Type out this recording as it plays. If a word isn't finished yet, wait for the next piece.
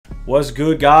What's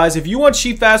good, guys? If you want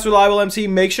cheap, fast, reliable MT,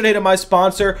 make sure to hit up my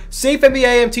sponsor,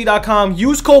 safenbaamt.com.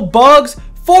 Use code BUGS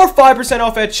for 5%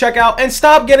 off at checkout and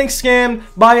stop getting scammed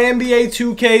by NBA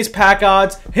 2K's pack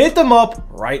odds. Hit them up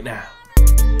right now.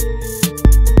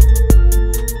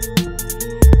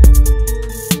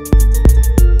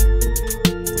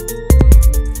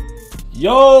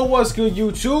 Yo, what's good,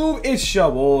 YouTube? It's your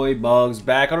boy Bugs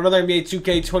back on another NBA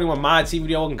 2K21 Myteam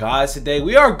video. And guys, today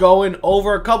we are going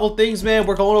over a couple things, man.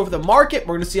 We're going over the market.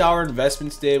 We're gonna see how our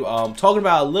investments did. Talking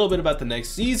about a little bit about the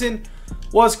next season,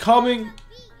 what's coming,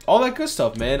 all that good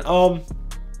stuff, man.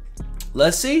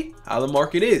 Let's see how the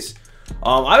market is.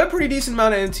 I have a pretty decent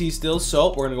amount of NT still,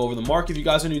 so we're gonna go over the market. If you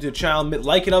guys are new to the channel,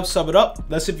 like it up, sub it up.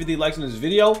 Let's hit 50 likes on this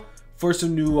video for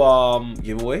some new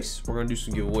giveaways. We're gonna do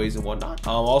some giveaways and whatnot.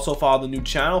 Also follow the new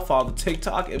channel, follow the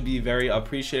TikTok. It'd be very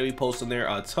appreciated. We post on there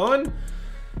a ton.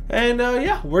 And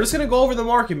yeah, we're just gonna go over the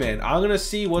market, man. I'm gonna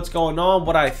see what's going on,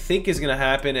 what I think is gonna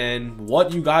happen, and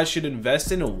what you guys should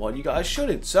invest in and what you guys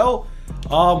shouldn't. So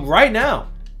right now,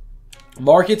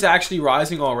 market's actually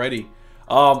rising already.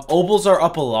 Opals are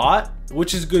up a lot,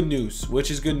 which is good news,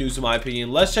 in my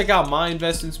opinion. Let's check out my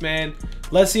investments, man.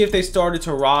 Let's see if they started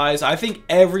to rise. I think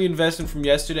every investment from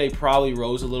yesterday probably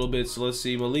rose a little bit. So let's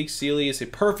see. Malik Sealy is a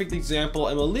perfect example.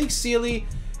 And Malik Sealy,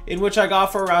 in which I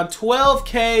got for around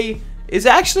 12K, is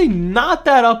actually not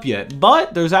that up yet.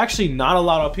 But there's actually not a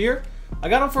lot up here. I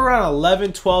got him for around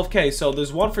 11, 12K. So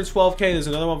there's one for 12K. There's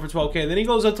another one for 12K. And then he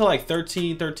goes up to like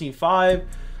 13, 13.5.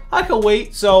 I could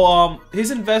wait. So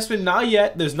his investment, not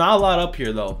yet. There's not a lot up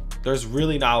here, though. There's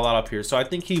really not a lot up here. So I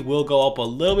think he will go up a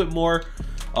little bit more.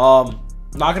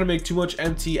 Not going to make too much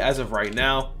MT as of right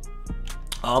now.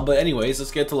 But anyways,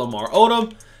 let's get to Lamar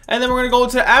Odom. And then we're going to go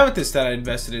into the Amethyst that I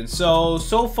invested in. So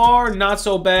far, not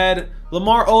so bad.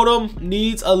 Lamar Odom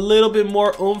needs a little bit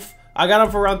more oomph. I got him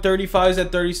for around 35s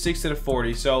at 36 to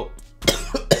 40. So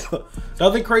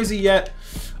nothing crazy yet.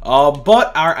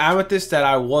 But our Amethyst that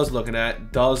I was looking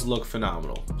at does look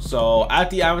phenomenal. So at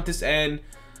the Amethyst end,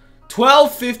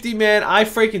 1250, man. I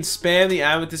freaking spam the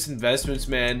Amethyst investments,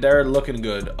 man. They're looking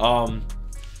good.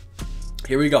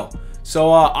 Here we go. So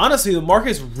honestly, the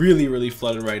market's really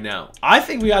flooded right now. I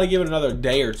think we got to give it another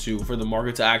day or two for the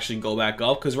market to actually go back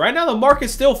up, because right now the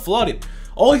market's still flooded.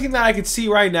 Only thing that I can see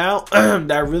right now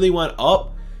that really went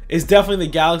up is definitely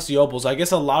the Galaxy Opals. I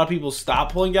guess a lot of people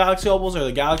stopped pulling Galaxy Opals, or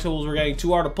the Galaxy Opals were getting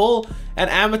too hard to pull, and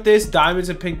Amethyst, Diamonds,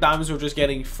 and Pink Diamonds were just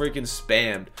getting freaking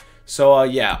spammed. So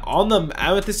yeah, on the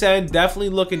Amethyst end, definitely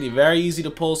looking very easy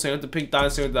to pull. Same with the Pink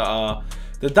Diamond, same with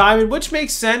the Diamond, which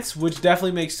makes sense, which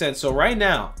definitely makes sense. So right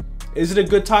now, is it a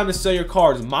good time to sell your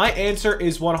cards? My answer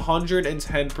is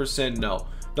 110% no.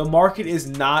 The market is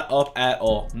not up at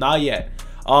all, not yet.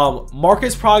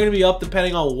 Market's probably gonna be up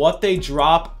depending on what they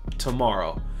drop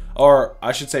tomorrow, or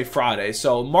I should say Friday.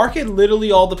 So market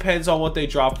literally all depends on what they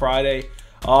drop Friday.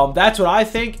 That's what I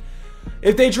think.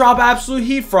 If they drop absolute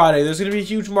heat Friday, there's going to be a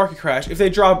huge market crash. If they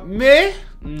drop meh,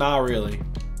 not really.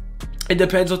 It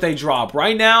depends what they drop.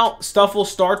 Right now, stuff will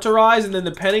start to rise, and then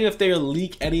depending if they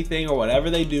leak anything or whatever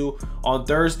they do on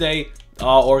Thursday,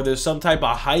 or there's some type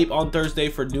of hype on Thursday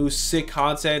for new sick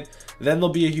content, then there'll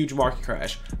be a huge market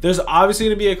crash. There's obviously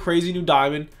going to be a crazy new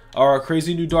diamond or a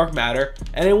crazy new dark matter,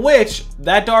 and in which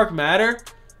that dark matter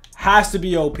has to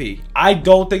be OP. I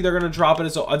don't think they're going to drop it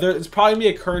as it's probably going to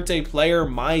be a current day player.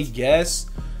 My guess,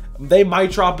 they might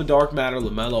drop a Dark Matter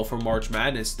LaMelo for March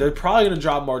Madness. They're probably going to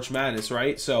drop March Madness,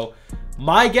 right? So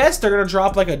my guess, they're going to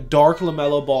drop like a dark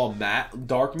LaMelo Ball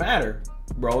Dark Matter.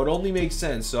 Bro, it only makes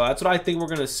sense. So that's what I think we're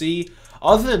going to see.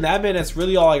 Other than that, man, that's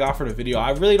really all I got for the video. I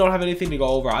really don't have anything to go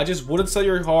over. I just wouldn't sell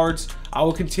your cards. I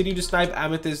will continue to snipe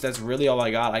Amethyst. That's really all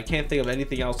I got. I can't think of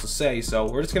anything else to say. So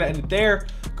we're just going to end it there.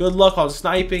 Good luck on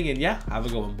sniping. And yeah, have a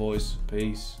good one, boys.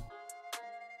 Peace.